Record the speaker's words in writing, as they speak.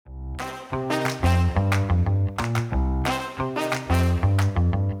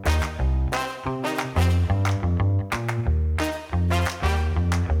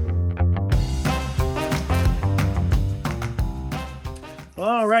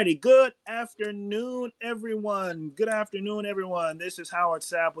righty. Good afternoon, everyone. Good afternoon, everyone. This is Howard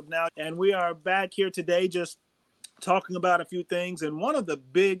Sapp with Now, and we are back here today just talking about a few things. And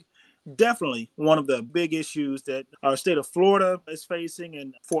definitely one of the big issues that our state of Florida is facing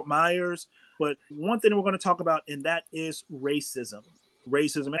in Fort Myers. But one thing we're going to talk about, and that is racism.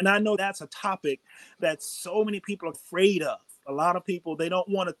 And I know that's a topic that so many people are afraid of. A lot of people, they don't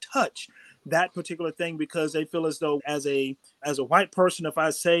want to touch that particular thing because they feel as though as a white person, if I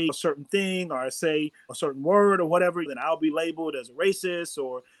say a certain thing or I say a certain word or whatever, then I'll be labeled as a racist.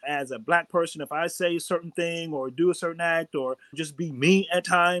 Or as a black person, if I say a certain thing or do a certain act or just be me at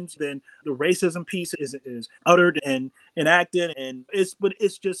times, then the racism piece is uttered and enacted. But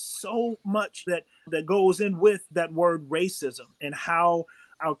it's just so much that goes in with that word racism and how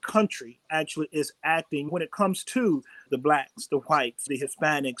our country actually is acting when it comes to the blacks, the whites, the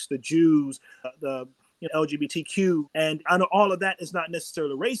Hispanics, the Jews, the LGBTQ. And I know all of that is not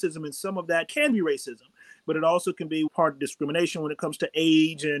necessarily racism, and some of that can be racism, but it also can be part of discrimination when it comes to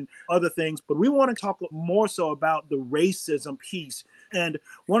age and other things. But we want to talk more so about the racism piece. And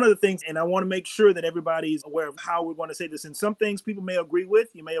one of the things, and I want to make sure that everybody's aware of how we're going to say this. And some things people may agree with,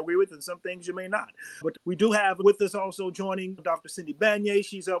 and some things you may not. But we do have with us also joining Dr. Cindy Banyai.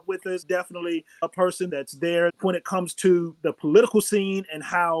 She's up with us, definitely a person that's there when it comes to the political scene and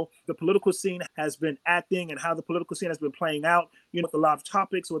how the political scene has been acting and how the political scene has been playing out, with a lot of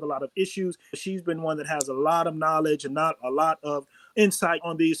topics, with a lot of issues. She's been one that has a lot of knowledge and not a lot of insight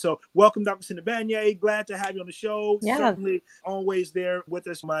on these. So welcome, Dr. Cindy Banyai. Glad to have you on the show. Yeah. Certainly always there with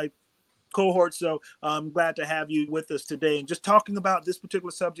us, my cohort. So I'm glad to have you with us today and just talking about this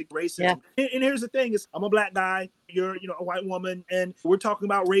particular subject, racism. Yeah. And here's the thing is I'm a black guy, you're a white woman, and we're talking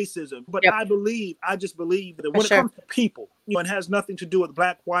about racism. But yep. I just believe that when it comes to people, it has nothing to do with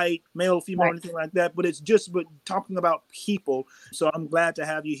black, white, male, female, or anything like that, but it's just talking about people. So I'm glad to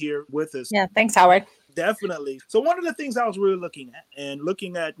have you here with us. Yeah, thanks, Howard. Definitely. So one of the things I was really looking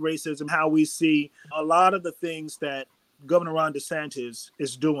at racism, how we see a lot of the things that Governor Ron DeSantis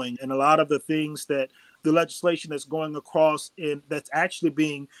is doing, and a lot of the things that the legislation that's going across that's actually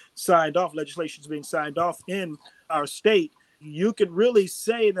being signed off, legislation is being signed off in our state, you could really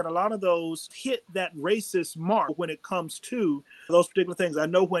say that a lot of those hit that racist mark when it comes to those particular things. I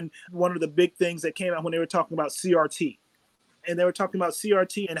know when one of the big things that came out when they were talking about CRT, and they were talking about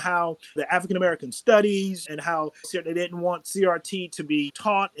CRT and how the African-American studies and how they didn't want CRT to be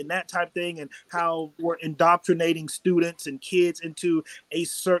taught and that type of thing, and how we're indoctrinating students and kids into a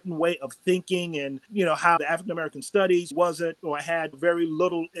certain way of thinking, and how the African-American studies wasn't or had very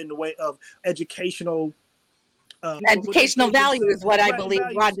little in the way of educational value is what I believe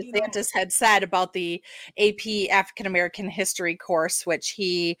Ron DeSantis had said about the AP African-American history course, which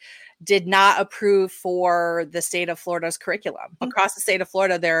he did not approve for the state of Florida's curriculum. Mm-hmm. Across the state of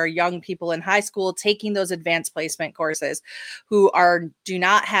Florida, there are young people in high school taking those advanced placement courses who do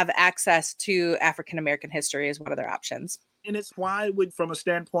not have access to African-American history as one of their options. And it's why from a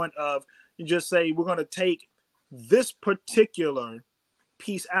standpoint of you just say, we're going to take this particular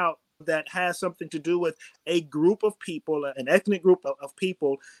piece out that has something to do with a group of people, an ethnic group of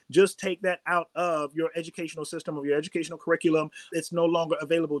people, just take that out of your educational system, of your educational curriculum. It's no longer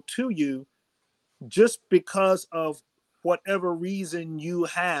available to you just because of whatever reason you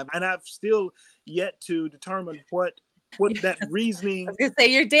have. And I've still yet to determine what that reasoning. I was going to say,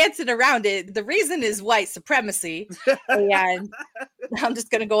 you're dancing around it. The reason is white supremacy. And I'm just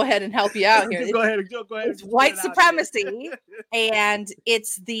going to go ahead and help you out here. Go ahead. It's white supremacy. And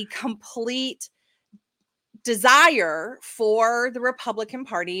it's the complete desire for the Republican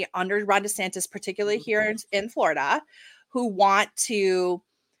Party under Ron DeSantis, particularly here in Florida, who want to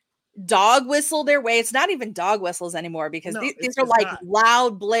dog whistle their way. It's not even dog whistles anymore because these are like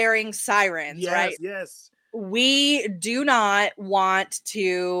loud blaring sirens, right? Yes. We do not want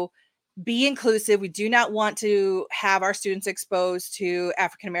to be inclusive. We do not want to have our students exposed to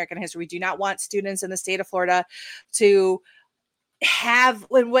African-American history. We do not want students in the state of Florida to have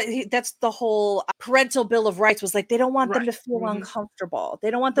that's the whole parental bill of rights was like, they don't want them to feel uncomfortable.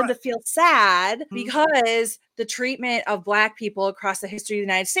 They don't want them to feel sad because the treatment of Black people across the history of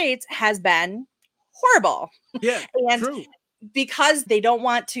the United States has been horrible. Yeah, and true. Because they don't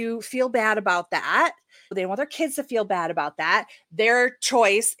want to feel bad about that, they don't want their kids to feel bad about that, their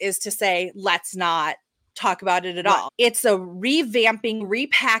choice is to say, let's not talk about it at all. It's a revamping,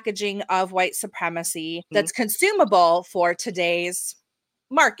 repackaging of white supremacy that's consumable for today's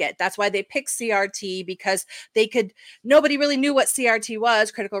market. That's why they picked CRT, because nobody really knew what CRT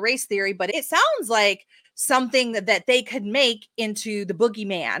was, critical race theory, but it sounds like something that they could make into the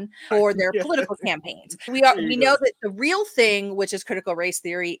boogeyman for their political campaigns. We know that the real thing, which is critical race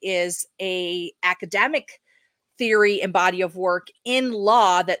theory, is a academic theory and body of work in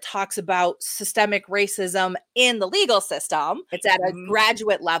law that talks about systemic racism in the legal system. It's at a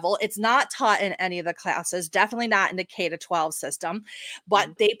graduate level. It's not taught in any of the classes, definitely not in the K-12 system,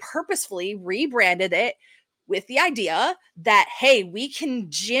 but they purposefully rebranded it with the idea that, hey, we can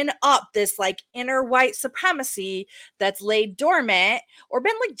gin up this like inner white supremacy that's laid dormant or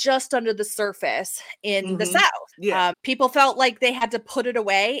been like just under the surface in the South. Yeah. People felt like they had to put it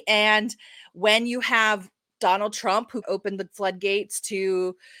away. And when you have Donald Trump, who opened the floodgates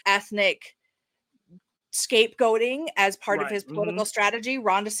to ethnic scapegoating as part of his political strategy,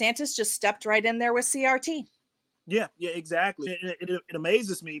 Ron DeSantis just stepped right in there with CRT. Yeah, exactly. It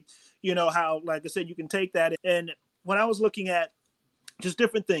amazes me, how, like I said, you can take that. And when I was looking at just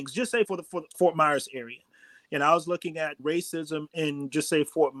different things, just say for the Fort Myers area, and I was looking at racism in just say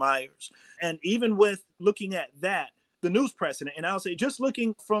Fort Myers, and even with looking at that, the news press, and I'll say just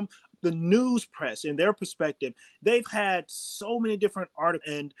looking from the news press and their perspective, they've had so many different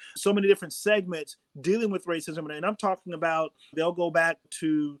articles and so many different segments dealing with racism. And I'm talking about, they'll go back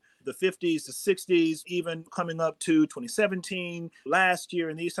to the 50s, the 60s, even coming up to 2017, last year,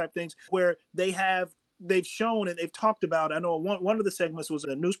 and these type of things, where they've shown and they've talked about, I know one of the segments was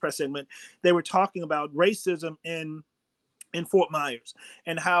a news press segment, they were talking about racism in Fort Myers,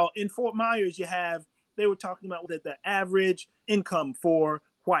 and how in Fort Myers they were talking about that the average income for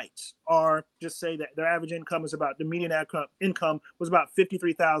whites, or just say that their average income is about, the median income was about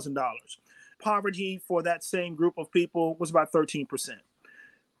 $53,000. Poverty for that same group of people was about 13%.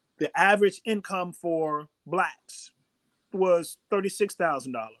 The average income for blacks was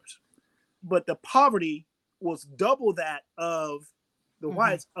 $36,000, but the poverty was double that of the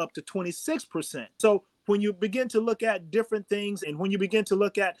whites, up to 26%. So when you begin to look at different things, and when you begin to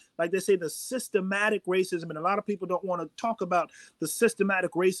look at, like they say, the systematic racism, and a lot of people don't want to talk about the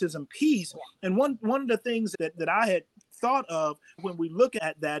systematic racism piece. And one of the things that I had thought of when we look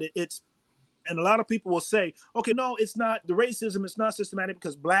at that, it's, and a lot of people will say, okay, no, it's not, the racism is not systematic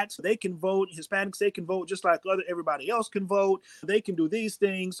because blacks, they can vote, Hispanics, they can vote just like everybody else can vote. They can do these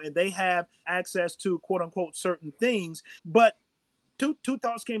things and they have access to quote unquote certain things. But two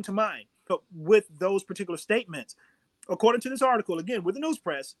thoughts came to mind with those particular statements. According to this article, again, with the news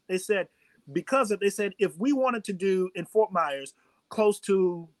press, they said, if we wanted to do in Fort Myers close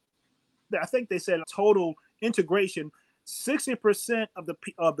to, I think they said total integration, 60% of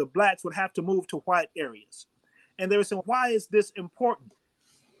the blacks would have to move to white areas. And they were saying, why is this important?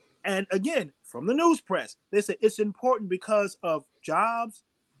 And again, from the news press, they said it's important because of jobs,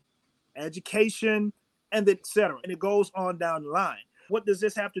 education, and et cetera. And it goes on down the line. What does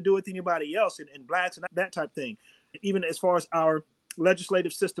this have to do with anybody else and blacks and that type of thing? Even as far as our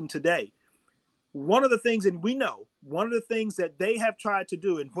legislative system today, one of the things, and we know, one of the things that they have tried to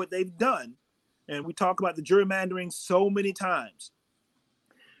do and what they've done, and we talk about the gerrymandering so many times,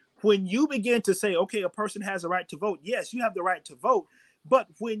 when you begin to say, okay, a person has a right to vote, yes, you have the right to vote, but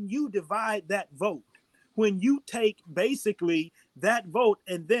when you divide that vote, when you take basically that vote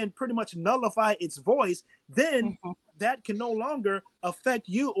and then pretty much nullify its voice, then that can no longer affect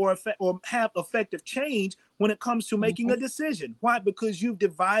you or have effective change when it comes to making a decision. Why? Because you've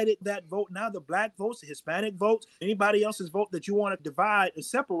divided that vote. Now the black votes, the Hispanic votes, anybody else's vote that you want to divide and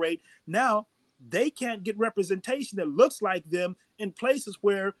separate, now they can't get representation that looks like them in places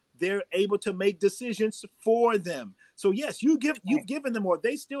where they're able to make decisions for them. So yes, you've given them, or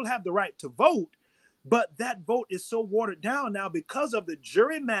they still have the right to vote, but that vote is so watered down now because of the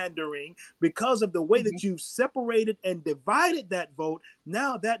gerrymandering, because of the way that you've separated and divided that vote.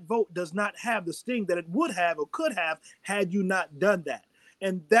 Now that vote does not have the sting that it would have or could have had you not done that.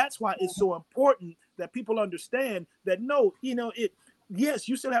 And that's why it's so important that people understand that, no, yes,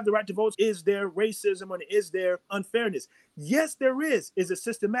 you still have the right to vote. Is there racism and is there unfairness? Yes, there is. Is it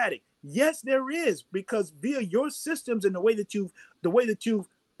systematic? Yes, there is, because via your systems and the way that you've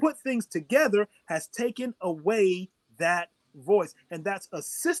put things together has taken away that voice. And that's a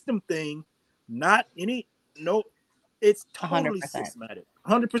system thing, not it's totally 100%. Systematic.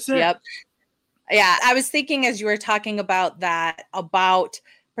 100%. Yep. Yeah. I was thinking as you were talking about that, about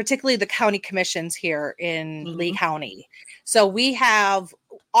particularly the county commissions here in Lee County. So we have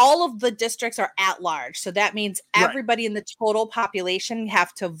all of the districts are at large. So that means everybody in the total population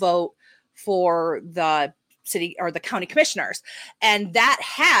have to vote for the city or the county commissioners. And that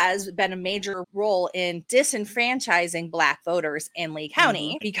has been a major role in disenfranchising Black voters in Lee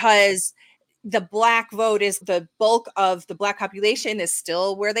County, because the Black vote is the bulk of the Black population is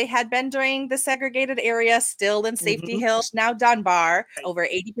still where they had been during the segregated area, still in Safety Hill, now Dunbar. Over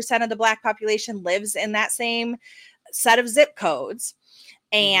 80% of the Black population lives in that same set of zip codes.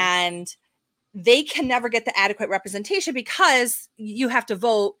 And they can never get the adequate representation because you have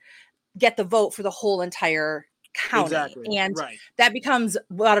to get the vote for the whole entire county. And that becomes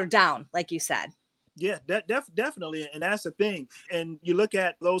watered down, like you said. Yeah, definitely. And that's the thing. And you look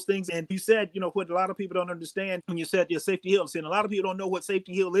at those things, and you said, what a lot of people don't understand when you said your Safety Hill, and a lot of people don't know what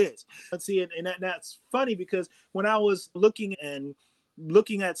Safety Hill is. Let's see, and that's funny because when I was looking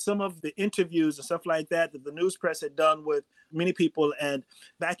at some of the interviews and stuff like that the news press had done with many people, and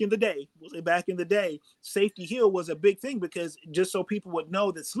back in the day, Safety Hill was a big thing because, just so people would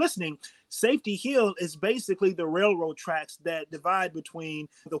know that's listening, Safety Hill is basically the railroad tracks that divide between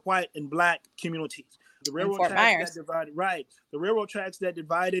the white and Black communities. The railroad tracks that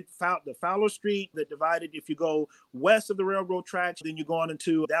divided the Fowler Street, that divided, if you go west of the railroad tracks, then you go on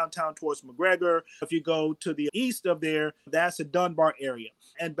into downtown towards McGregor. If you go to the east of there, that's the Dunbar area.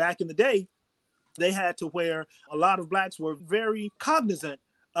 And back in the day, they had to where a lot of Blacks were very cognizant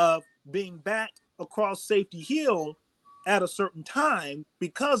of being back across Safety Hill at a certain time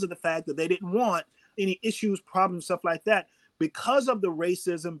because of the fact that they didn't want any issues, problems, stuff like that, because of the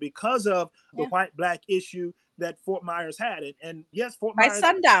racism, because of the white-Black issue that Fort Myers had. And yes, Fort Myers. By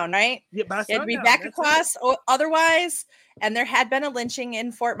sundown, right? Yeah, by sundown. It'd be back across otherwise. And there had been a lynching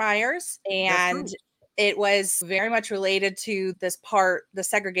in Fort Myers. And it was very much related to the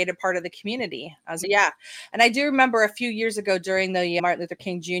segregated part of the community. And I do remember a few years ago during the Martin Luther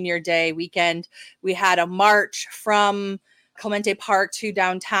King Jr. Day weekend, we had a march from Clemente Park to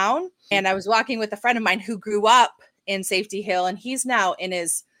downtown. And I was walking with a friend of mine who grew up in Safety Hill, and he's in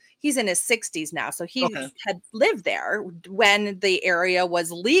his 60s now. So he had lived there when the area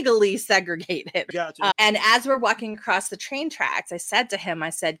was legally segregated. Gotcha. And as we're walking across the train tracks, I said to him,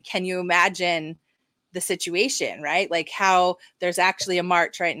 can you imagine the situation, right? Like how there's actually a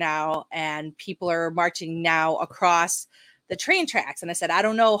march right now and people are marching now across the train tracks. And I said, I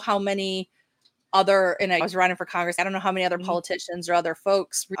don't know how many and I was running for Congress, I don't know how many other politicians or other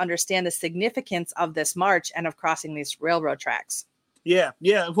folks understand the significance of this march and of crossing these railroad tracks. Yeah,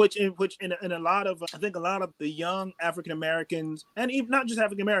 which in a lot of, I think a lot of the young African Americans, and even not just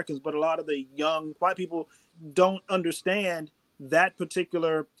African Americans, but a lot of the young white people don't understand that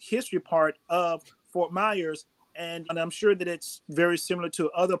particular history part of Fort Myers. And I'm sure that it's very similar to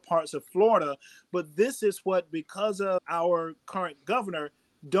other parts of Florida, but this is what, because of our current governor,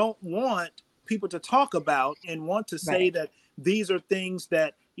 don't want people to talk about and want to say that these are things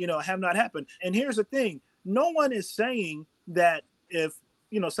that, have not happened. And here's the thing. No one is saying that if,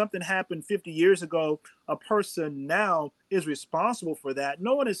 something happened 50 years ago, a person now is responsible for that.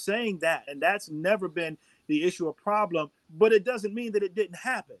 No one is saying that. And that's never been the issue or problem, but it doesn't mean that it didn't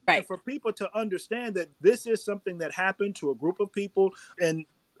happen. Right. And for people to understand that this is something that happened to a group of people, and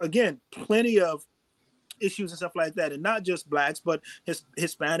again, plenty of issues and stuff like that, and not just Blacks, but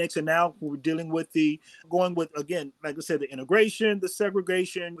Hispanics. And now we're dealing with again, like I said, the integration, the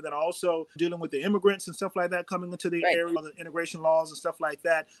segregation, but then also dealing with the immigrants and stuff like that coming into the area, the integration laws and stuff like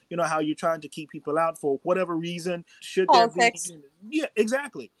that. How you're trying to keep people out for whatever reason. Should politics. There be? Yeah,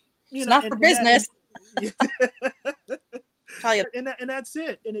 exactly. It's not for business. And that's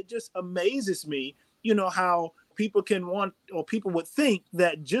it. And it just amazes me, how people can want, or people would think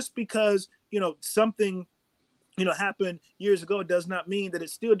that just because, something, happened years ago does not mean that it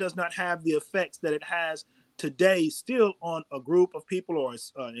still does not have the effects that it has today still on a group of people or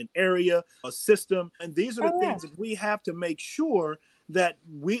an area, a system. And these are the things that we have to make sure that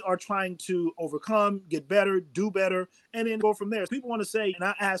we are trying to overcome, get better, do better, and then go from there. People want to say, and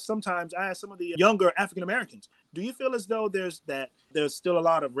I ask some of the younger African Americans, do you feel as though there's still a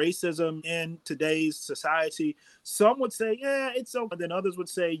lot of racism in today's society? Some would say, yeah, it's okay. Then others would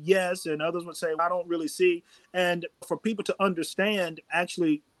say yes, and others would say, I don't really see. And for people to understand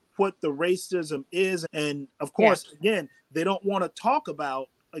actually what the racism is, and of course, again, they don't want to talk about,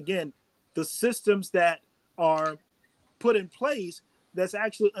 again, the systems that are put in place that's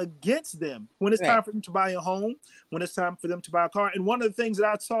actually against them when it's time for them to buy a home, when it's time for them to buy a car. And one of the things that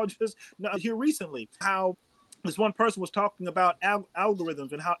I saw just here recently, how this one person was talking about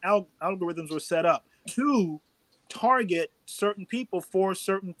algorithms and how algorithms were set up to target certain people for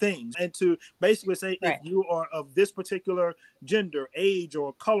certain things, and to basically say, if you are of this particular gender, age,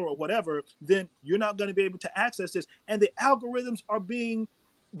 or color, or whatever, then you're not going to be able to access this. And the algorithms are being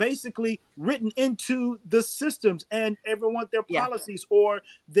basically written into the systems and everyone, their policies or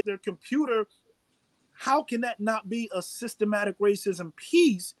their computer. How can that not be a systematic racism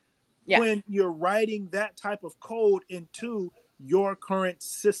piece when you're writing that type of code into your current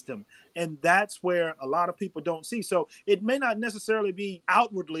system. And that's where a lot of people don't see. So it may not necessarily be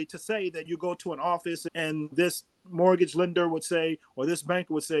outwardly to say that you go to an office and this mortgage lender would say, or this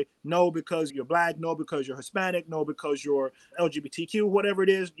banker would say, no, because you're Black, no, because you're Hispanic, no, because you're LGBTQ, whatever it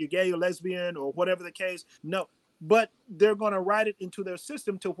is, you're gay or lesbian or whatever the case. No, but they're going to write it into their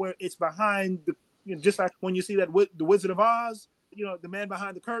system to where it's behind the, just like when you see that with the Wizard of Oz, the man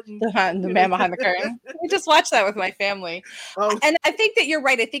behind the curtain. The man behind the curtain. We just watched that with my family. And I think that you're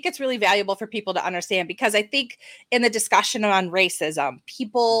right. I think it's really valuable for people to understand, because I think in the discussion on racism,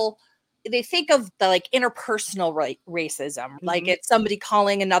 people, they think of the interpersonal racism, like it's somebody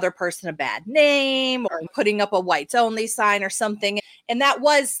calling another person a bad name or putting up a whites only sign or something. And that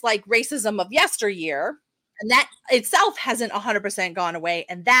was like racism of yesteryear. And that itself hasn't 100% gone away.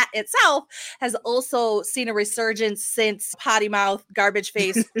 And that itself has also seen a resurgence since potty mouth, garbage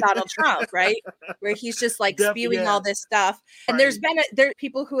face Donald Trump, right? Where he's just spewing all this stuff. And there's been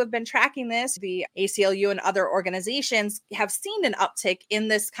people who have been tracking this. The ACLU and other organizations have seen an uptick in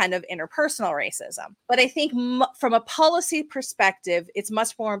this kind of interpersonal racism. But I think from a policy perspective, it's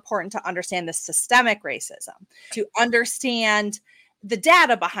much more important to understand the systemic racism, to understand the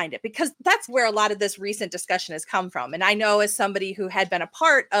data behind it, because that's where a lot of this recent discussion has come from. And I know, as somebody who had been a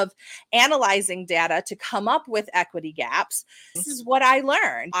part of analyzing data to come up with equity gaps, this is what I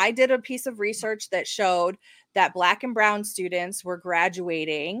learned. I did a piece of research that showed that Black and brown students were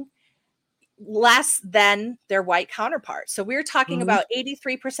graduating less than their white counterparts. So we're talking about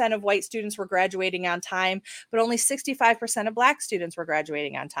 83% of white students were graduating on time, but only 65% of Black students were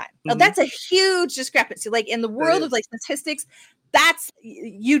graduating on time. Now that's a huge discrepancy. Like in the world of statistics, that's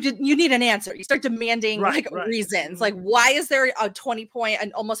you need an answer. You start demanding reasons. Like, why is there a 20-point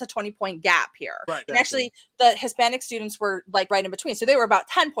and almost a 20-point gap here? And actually the Hispanic students were right in between. So they were about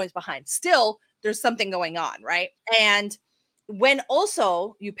 10 points behind. Still, there's something going on, right? And when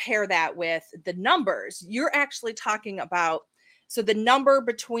also you pair that with the numbers, you're actually talking about, so the number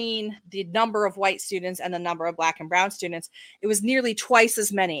between the number of white students and the number of Black and brown students, it was nearly twice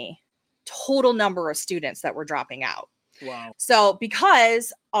as many total number of students that were dropping out. Wow. So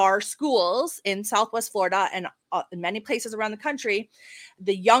because our schools in Southwest Florida and in many places around the country,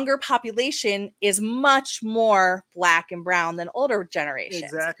 the younger population is much more Black and brown than older generations.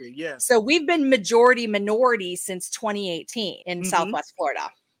 Exactly, yes. So we've been majority minority since 2018 in Southwest Florida.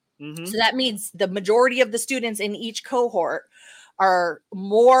 So that means the majority of the students in each cohort are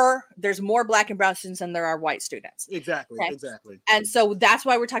there's more Black and brown students than there are white students. Exactly. And so that's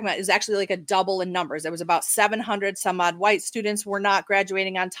why we're talking about, it was actually like a double in numbers. There was about 700 some odd white students were not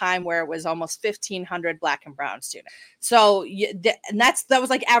graduating on time, where it was almost 1,500 Black and brown students. So, and that was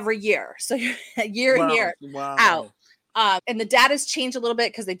like every year. So year in, year out. And the data's changed a little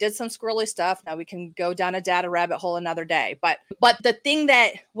bit because they did some squirrely stuff. Now we can go down a data rabbit hole another day. But the thing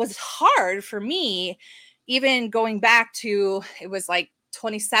that was hard for me, even going back to, it was like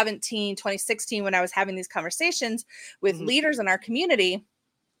 2017, 2016, when I was having these conversations with leaders in our community,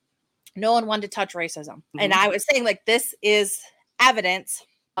 no one wanted to touch racism. And I was saying, this is evidence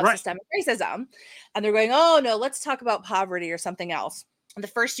of systemic racism. And they're going, oh no, let's talk about poverty or something else. And the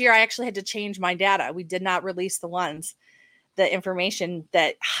first year I actually had to change my data. We did not release the information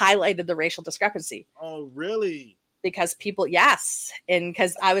that highlighted the racial discrepancy. Oh, really? Because people, yes. And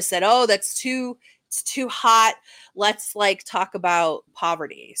because I was said, oh, it's too hot. Let's talk about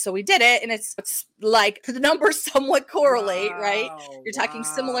poverty. So we did it. And it's the numbers somewhat correlate, right? You're talking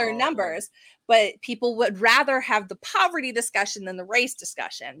similar numbers, but people would rather have the poverty discussion than the race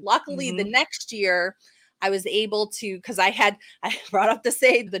discussion. Luckily, the next year I was able to, because I brought up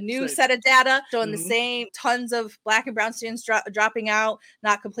the new set of data showing the same tons of Black and brown students dropping out,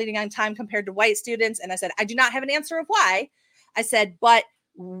 not completing on time compared to white students. And I said, I do not have an answer of why. I said, but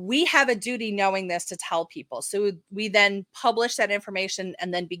we have a duty knowing this to tell people. So we then published that information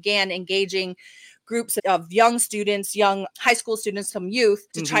and then began engaging groups of young students, young high school students, some youth,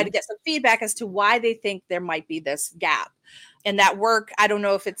 to try to get some feedback as to why they think there might be this gap. And that work, I don't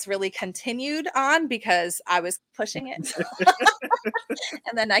know if it's really continued on because I was pushing it.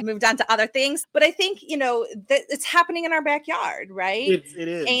 And then I moved on to other things. But I think, it's happening in our backyard, right? It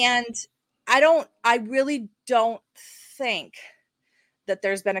is. And I really don't think that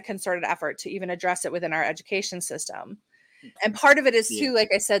there's been a concerted effort to even address it within our education system. And part of it is too, like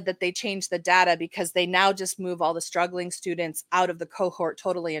I said, that they changed the data because they now just move all the struggling students out of the cohort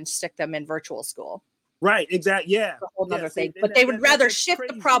totally and stick them in virtual school. Right, exactly. Yeah. A whole other thing. But they would rather shift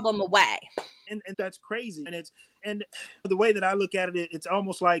the problem away. And that's crazy. And the way that I look at it, it's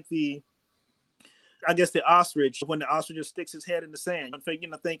almost like I guess the ostrich, when the ostrich just sticks his head in the sand. I think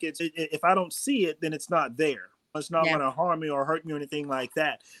if I don't see it, then it's not there. It's not going to harm me or hurt me or anything like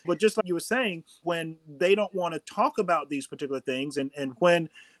that. But just like you were saying, when they don't want to talk about these particular things, and when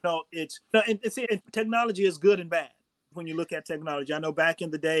and technology is good and bad. When you look at technology, I know back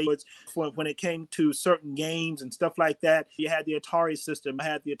in the day, when it came to certain games and stuff like that, you had the Atari system. I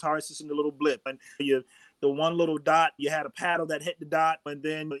had the Atari system, the little blip, and the one little dot, you had a paddle that hit the dot, and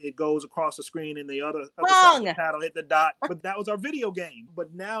then it goes across the screen, and the other side of the paddle hit the dot. But that was our video game.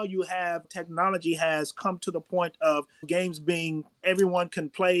 But now you have technology has come to the point of games being, everyone can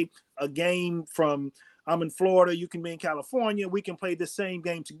play a game from, I'm in Florida, you can be in California, we can play the same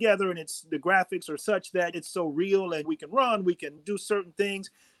game together, and the graphics are such that it's so real, and we can run, we can do certain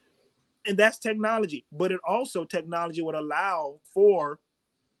things. And that's technology. But it also, technology would allow for,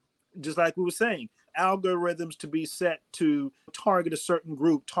 just like we were saying, algorithms to be set to target a certain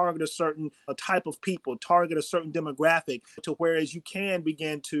group, target a certain type of people, target a certain demographic, to whereas you can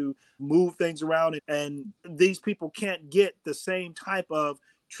begin to move things around, and these people can't get the same type of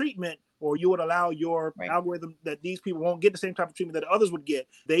treatment, or you would allow your algorithm that these people won't get the same type of treatment that others would get.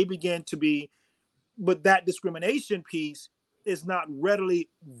 They begin to be, but that discrimination piece is not readily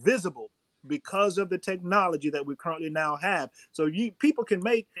visible because of the technology that we currently now have. So people can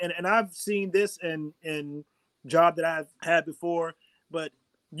make, and I've seen this in job that I've had before, but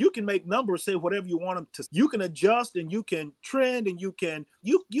you can make numbers say whatever you want them to. You can adjust, and you can trend, and you can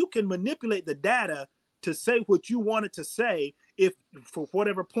manipulate the data to say what you want it to say, if for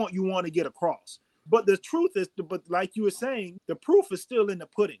whatever point you want to get across. But the truth is, but like you were saying, the proof is still in the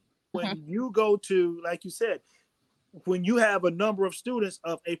pudding. When you go to, like you said, when you have a number of students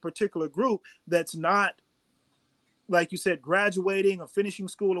of a particular group that's not, like you said, graduating or finishing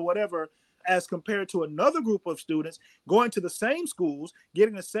school or whatever, as compared to another group of students going to the same schools,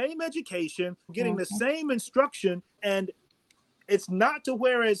 getting the same education, getting the same instruction, and it's not to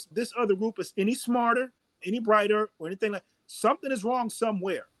whereas this other group is any smarter, any brighter, or anything like, something is wrong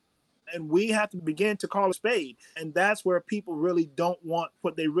somewhere. And we have to begin to call a spade. And that's where people really don't want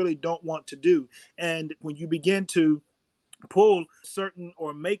what they really don't want to do. And when you begin to pull certain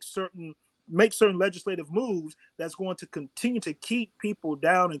or make certain legislative moves, that's going to continue to keep people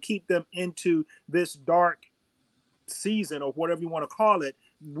down and keep them into this dark season, or whatever you want to call it,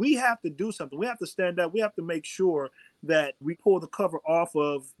 we have to do something. We have to stand up. We have to make sure that we pull the cover off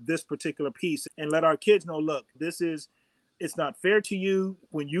of this particular piece and let our kids know, look, it's not fair to you.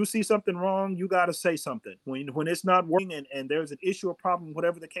 When you see something wrong, you got to say something. When it's not working and there's an issue or problem,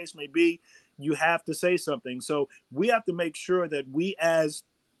 whatever the case may be, you have to say something. So we have to make sure that we, as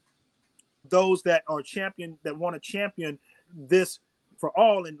those that want to champion this for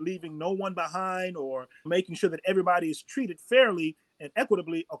all, and leaving no one behind, or making sure that everybody is treated fairly and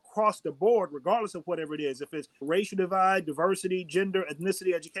equitably across the board, regardless of whatever it is. If it's racial divide, diversity, gender,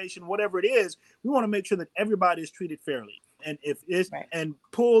 ethnicity, education, whatever it is, we want to make sure that everybody is treated fairly. And if it's and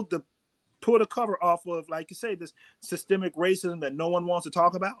pull the cover off of, like you say, this systemic racism that no one wants to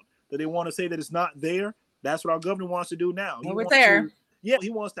talk about, that they want to say that it's not there. That's what our governor wants to do now. Well, we're there.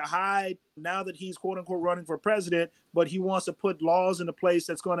 He wants to hide now that he's quote unquote running for president, but he wants to put laws into place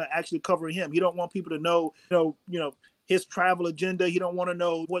that's going to actually cover him. He don't want people to know, his travel agenda. He don't want to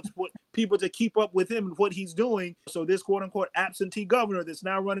know what people to keep up with him and what he's doing. So this quote unquote absentee governor that's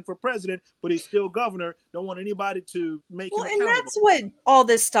now running for president, but he's still governor, don't want anybody to make him accountable. And that's what all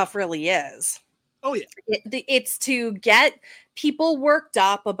this stuff really is. Oh yeah. It's to get people worked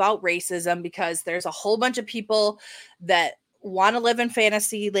up about racism, because there's a whole bunch of people that want to live in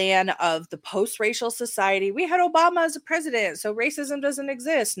fantasy land of the post-racial society. We had Obama as a president, so racism doesn't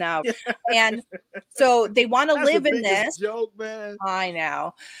exist now. And so they want to live in this joke, man. I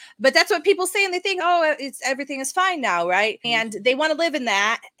know. But that's what people say, and they think, oh, everything is fine now, right? And they want to live in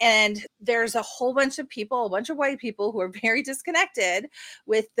that. And there's a whole bunch of people, a bunch of white people who are very disconnected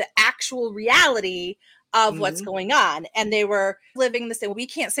with the actual reality of what's going on. And they were living the same, we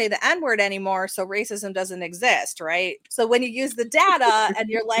can't say the N-word anymore, so racism doesn't exist, right? So when you use the data and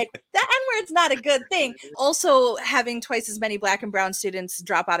you're like, the N-word's not a good thing. Also, having twice as many Black and brown students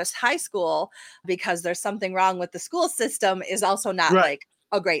drop out of high school because there's something wrong with the school system is also not like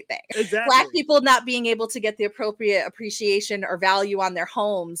a great thing. Exactly. Black people not being able to get the appropriate appreciation or value on their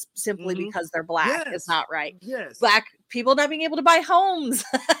homes simply because they're Black is not right. Yes. Black people not being able to buy homes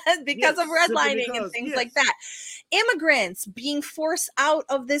because of redlining and things like that. Immigrants being forced out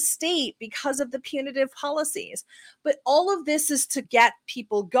of this state because of the punitive policies. But all of this is to get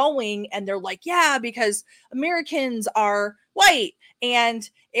people going. And they're like, yeah, because Americans are white. And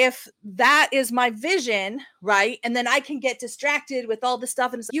if that is my vision, right? And then I can get distracted with all this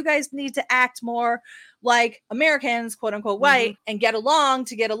stuff. And you guys need to act more like Americans, quote unquote, white, and get along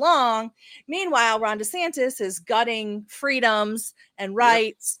to get along. Meanwhile, Ron DeSantis is gutting freedoms and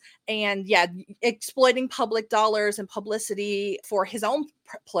rights and exploiting public dollars and publicity for his own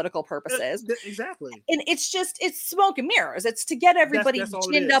political purposes. Exactly. And it's smoke and mirrors. It's to get everybody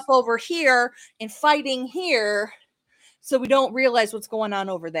ginned up over here and fighting here so we don't realize what's going on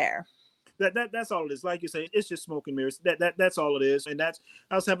over there. That's all it is. Like you say, it's just smoke and mirrors. That's all it is. And I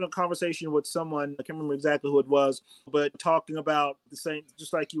was having a conversation with someone, I can't remember exactly who it was, but talking about the same,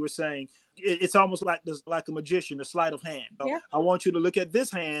 just like you were saying, it's almost like a magician, a sleight of hand. So I want you to look at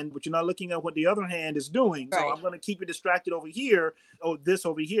this hand, but you're not looking at what the other hand is doing. Right. So I'm going to keep you distracted over here. Oh, this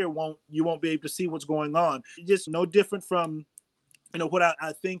over here you won't be able to see what's going on. It's just no different from, what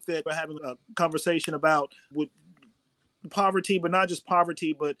I think that we're having a conversation about with poverty, but not just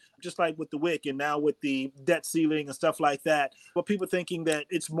poverty, but just like with the WIC and now with the debt ceiling and stuff like that. But people thinking that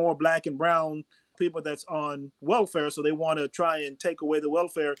it's more black and brown people that's on welfare, so they want to try and take away the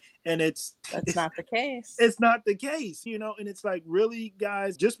welfare, and that's not the case. It's not the case, and it's like, really,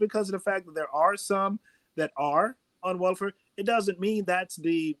 guys, just because of the fact that there are some that are on welfare, it doesn't mean that's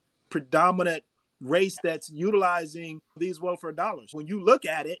the predominant race that's utilizing these welfare dollars. When you look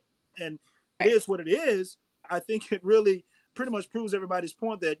at it, and it is what it is, I think it really pretty much proves everybody's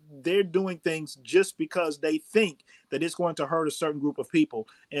point that they're doing things just because they think that it's going to hurt a certain group of people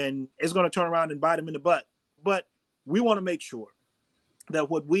and it's going to turn around and bite them in the butt. But we want to make sure that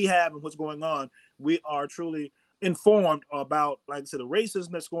what we have and what's going on, we are truly informed about, like I said, the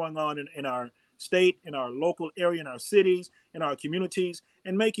racism that's going on in our state, in our local area, in our cities, in our communities,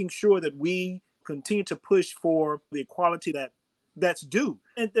 and making sure that we continue to push for the equality that's due,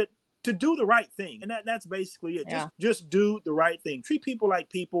 and that to do the right thing. And that's basically it. Just do the right thing. Treat people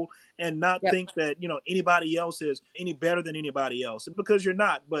like people and not think that, anybody else is any better than anybody else, because you're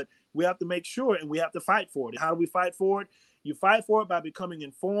not. But we have to make sure, and we have to fight for it. How do we fight for it? You fight for it by becoming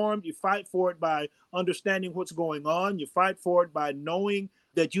informed. You fight for it by understanding what's going on. You fight for it by knowing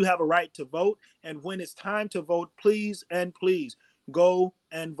that you have a right to vote. And when it's time to vote, please go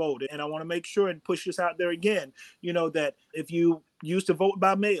and vote. And I want to make sure and push this out there again, that if you used to vote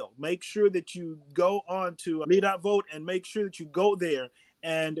by mail, make sure that you go on to me.vote and make sure that you go there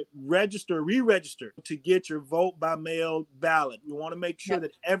and re-register to get your vote by mail ballot. We want to make sure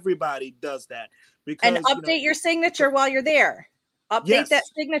that everybody does that. Because, and update your signature while you're there. Update that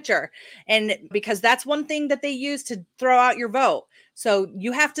signature. And because that's one thing that they use to throw out your vote. So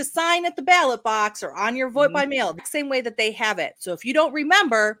you have to sign at the ballot box or on your vote by mail, the same way that they have it. So if you don't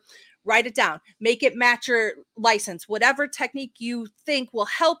remember, write it down, make it match your license, whatever technique you think will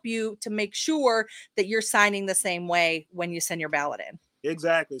help you to make sure that you're signing the same way when you send your ballot in.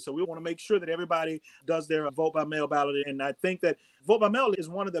 Exactly. So we want to make sure that everybody does their vote by mail ballot. And I think that vote by mail is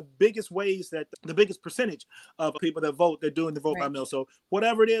one of the biggest ways that the biggest percentage of people that vote, they're doing the vote by mail. So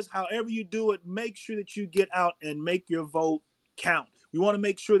whatever it is, however you do it, make sure that you get out and make your vote count. We want to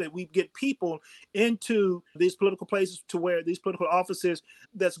make sure that we get people into these political places, to where these political offices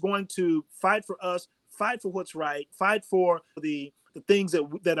that's going to fight for us, fight for what's right, fight for the things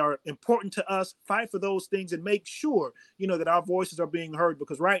that are important to us, fight for those things, and make sure, that our voices are being heard,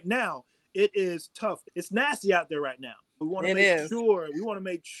 because right now it is tough. It's nasty out there right now. We want to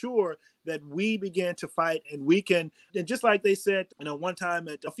make sure that we begin to fight, and we can, and just like they said, one time,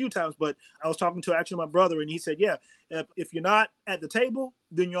 a few times, but I was talking to actually my brother, and he said, if you're not at the table,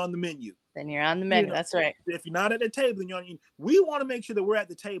 then you're on the menu. Then you're on the menu. That's right. If you're not at the table, then you're on. We want to make sure that we're at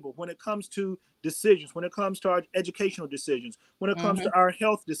the table when it comes to decisions, when it comes to our educational decisions, when it comes to our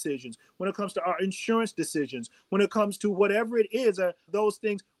health decisions, when it comes to our insurance decisions, when it comes to whatever it is, those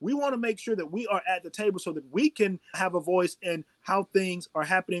things. We want to make sure that we are at the table so that we can have a voice in how things are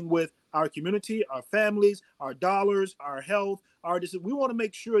happening with our community, our families, our dollars, our health, we want to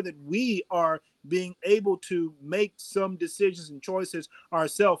make sure that we are being able to make some decisions and choices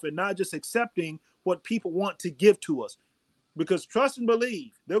ourselves, and not just accepting what people want to give to us. Because trust and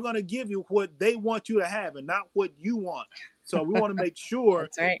believe, they're going to give you what they want you to have and not what you want. So we want to make sure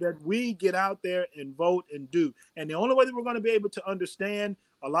that we get out there and vote and do. And the only way that we're going to be able to understand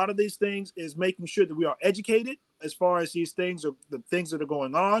a lot of these things is making sure that we are educated, as far as these things are the things that are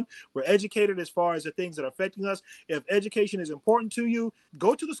going on. We're educated as far as the things that are affecting us. If education is important to you,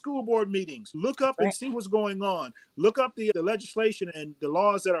 go to the school board meetings, look up and see what's going on. Look up the legislation and the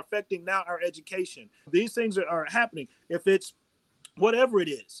laws that are affecting now our education. These things are happening. If it's whatever it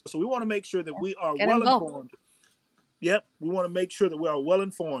is. So we want to make sure that we are well informed. Yep. We want to make sure that we are well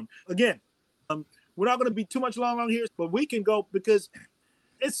informed. Again, we're not going to be too much long on here, but we can go because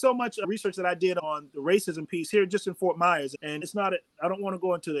it's so much research that I did on the racism piece here just in Fort Myers. And it's not, I don't want to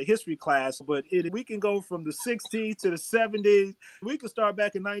go into the history class, but we can go from the 60s to the 70s. We can start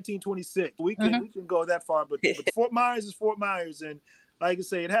back in 1926. We can go that far, but Fort Myers is Fort Myers. And like I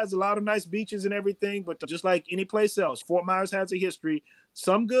say, it has a lot of nice beaches and everything, but just like any place else, Fort Myers has a history,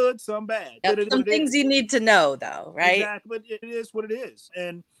 some good, some bad. Yep, some things you need to know though, right? Exactly, but it is what it is.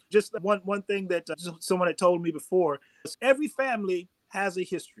 And just one thing that someone had told me before, every family has a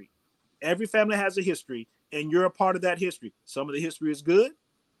history. Every family has a history, and you're a part of that history. Some of the history is good.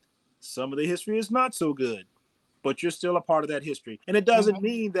 Some of the history is not so good, but you're still a part of that history. And it doesn't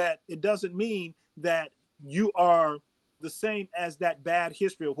mean that you are the same as that bad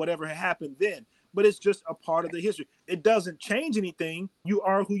history or whatever happened then, but it's just a part of the history. It doesn't change anything. You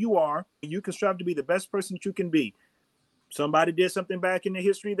are who you are. You can strive to be the best person that you can be. Somebody did something back in the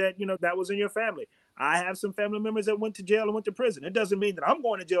history that, that was in your family. I have some family members that went to jail and went to prison. It doesn't mean that I'm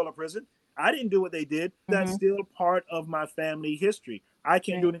going to jail or prison. I didn't do what they did. That's still part of my family history. I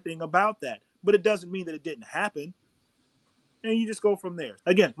can't do anything about that, but it doesn't mean that it didn't happen. And you just go from there.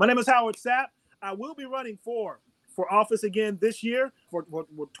 Again, my name is Howard Sapp. I will be running for office again this year for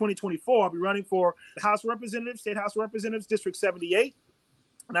 2024. I'll be running for the House of Representatives, State House of Representatives, District 78.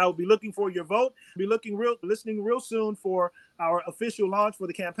 And I will be looking for your vote. Be listening real soon for our official launch for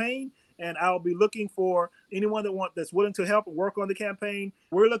the campaign. And I'll be looking for anyone that's willing to help work on the campaign.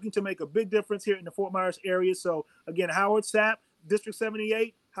 We're looking to make a big difference here in the Fort Myers area. So again, Howard Sapp, District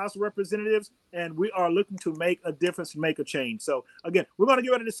 78, House of Representatives, and we are looking to make a difference, make a change. So again, we're going to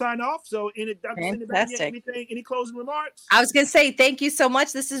get ready to sign off. So any closing remarks? I was going to say thank you so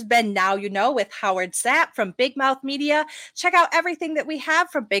much. This has been Now You Know with Howard Sapp from Big Mouth Media. Check out everything that we have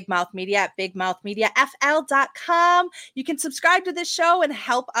from Big Mouth Media at bigmouthmediafl.com. You can subscribe to this show and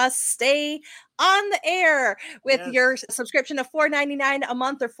help us stay on the air with your subscription of $4.99 a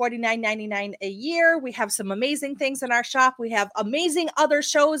month or $49.99 a year. We have some amazing things in our shop. We have amazing other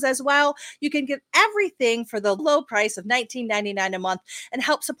shows as well. You can get everything for the low price of $19.99 a month and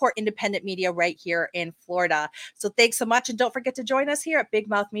help support independent media right here in Florida. So thanks so much. And don't forget to join us here at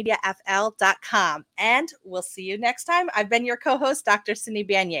bigmouthmediafl.com. And we'll see you next time. I've been your co-host, Dr. Cindy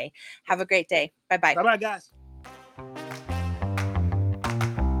Banyai. Have a great day. Bye-bye. Bye-bye, guys.